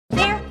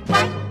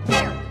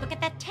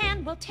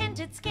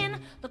tinted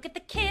skin. Look at the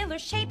killer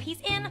shape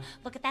he's in.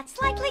 Look at that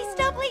slightly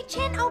stubbly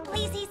chin. Oh,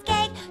 please, he's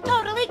gay,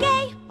 totally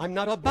gay. I'm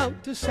not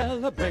about to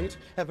celebrate.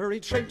 Every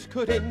trait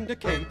could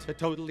indicate a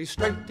totally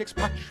straight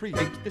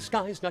expatriate. This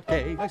guy's not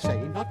gay, I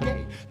say not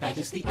gay. That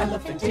is the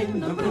elephant in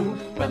the room.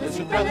 Well, is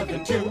it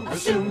relevant to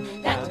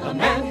assume that a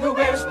man who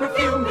wears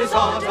perfume is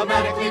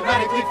automatically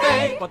radically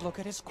fake? But look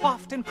at his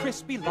coiffed and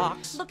crispy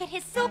locks. Look at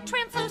his silk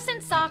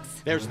translucent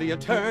socks. There's the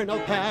eternal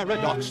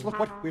paradox. Look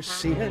what we're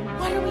seeing.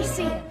 What are we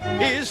seeing?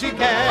 Is he Of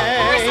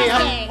course he's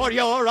gay gay. or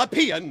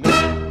European?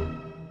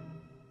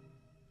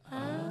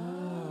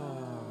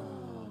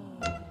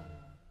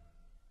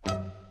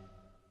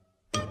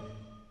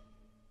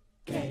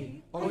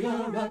 Gay or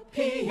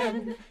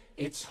European?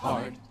 It's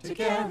hard to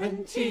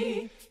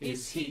guarantee.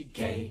 Is he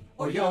gay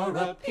or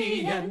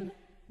European?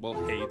 Well,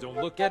 hey, don't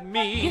look at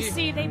me. You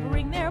see, they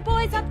bring their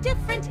boys up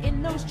different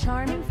in those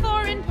charming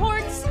foreign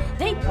ports.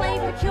 They play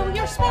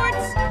peculiar sports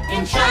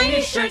In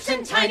shiny shirts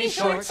and tiny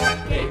shorts,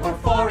 gay or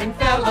foreign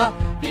fella?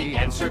 The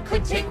answer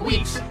could take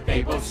weeks.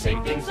 They both say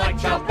things like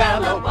ciao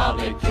bella while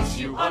they kiss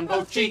you on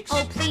both cheeks.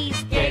 Oh,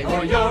 please, Gay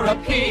or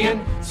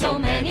European? So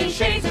many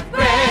shades of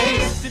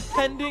gray.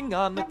 Depending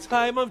on the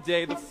time of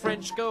day, the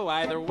French go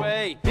either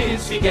way.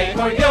 Is he gay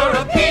or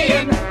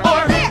European?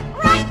 Or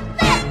right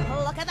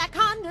there! Look at that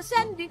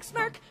condescending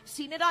smirk.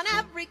 Seen it on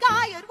every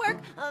guy at work.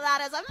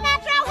 That is a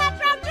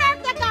hetero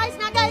jerk. That guy's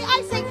not gay.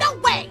 I say no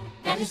way!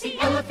 that is the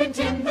elephant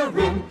in the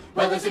room?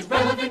 Well, is it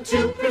relevant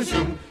to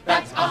presume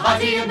that a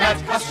hottie in that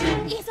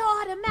costume He's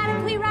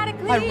automatically,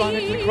 radically,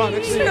 Ironically,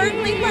 chronically,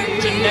 certainly virgin.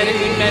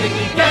 genetically,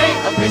 medically gay,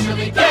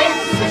 officially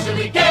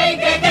gay,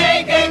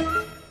 gay?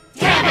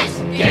 Damn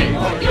it! Gay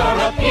or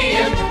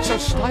European? So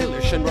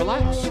stylish and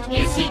relaxed.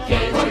 Is he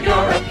gay or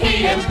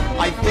European?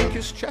 I think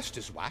his chest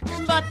is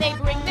waxed. But they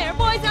bring their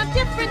boys out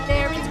different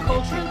there. It's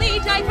culturally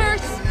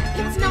diverse.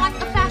 It's not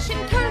a fashion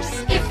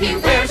curse. If he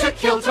wears a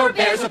kilt or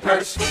bears a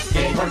purse,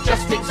 gay or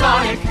just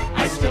exotic,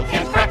 I still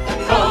can't crack the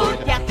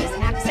code. Yeah, his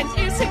accent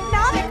is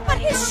hypnotic, but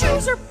his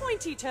shoes are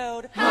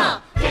pointy-toed. Huh?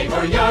 Gay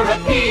or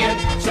European?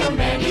 So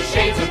many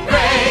shades of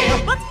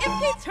gray. But if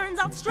he turns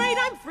out straight,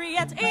 I'm free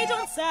at 8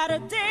 on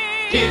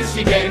Saturday. Is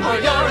he gay or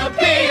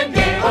European?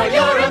 Gay or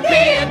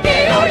European?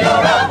 Gay or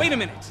European? Wait a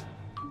minute.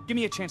 Give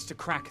me a chance to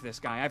crack this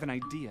guy. I have an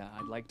idea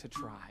I'd like to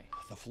try.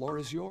 The floor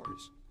is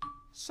yours.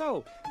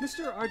 So,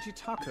 Mr.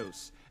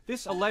 Argytakos,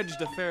 this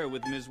alleged affair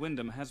with Ms.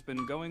 Wyndham has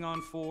been going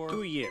on for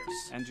 2 years.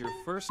 And your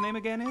first name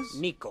again is?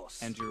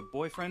 Nikos. And your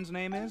boyfriend's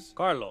name is?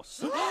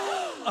 Carlos.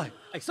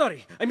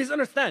 Sorry, I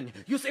misunderstand.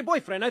 You say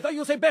boyfriend, I thought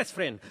you say best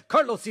friend.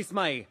 Carlos is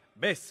my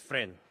best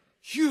friend.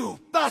 You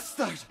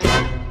bastard!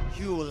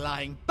 You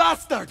lying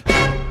bastard!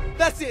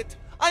 That's it!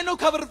 I no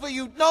cover for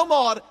you no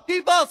more!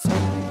 Peoples!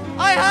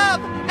 I have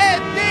a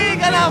big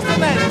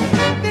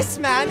announcement! This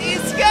man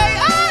is gay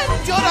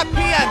and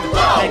European!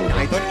 And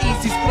neither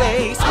is his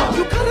place!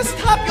 You gotta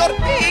stop your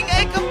being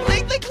a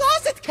completely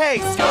closet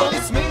case!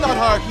 It's me, not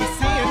her, he's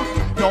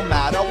seeing, no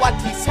matter what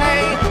he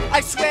say.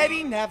 I swear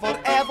he never,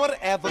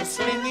 ever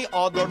swing the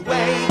other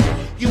way.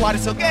 You are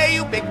so gay,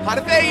 you big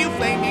parfait, you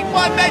flaming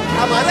one-man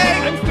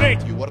cabaret. I'm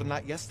straight. You were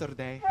not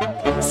yesterday.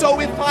 So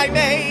if I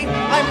may,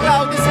 I'm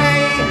proud to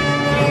say,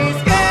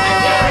 he's gay.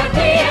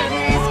 European.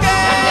 He's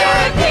gay.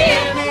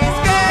 European. He's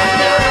gay.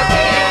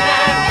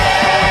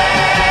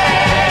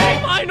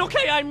 European. Fine,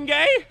 okay, I'm gay.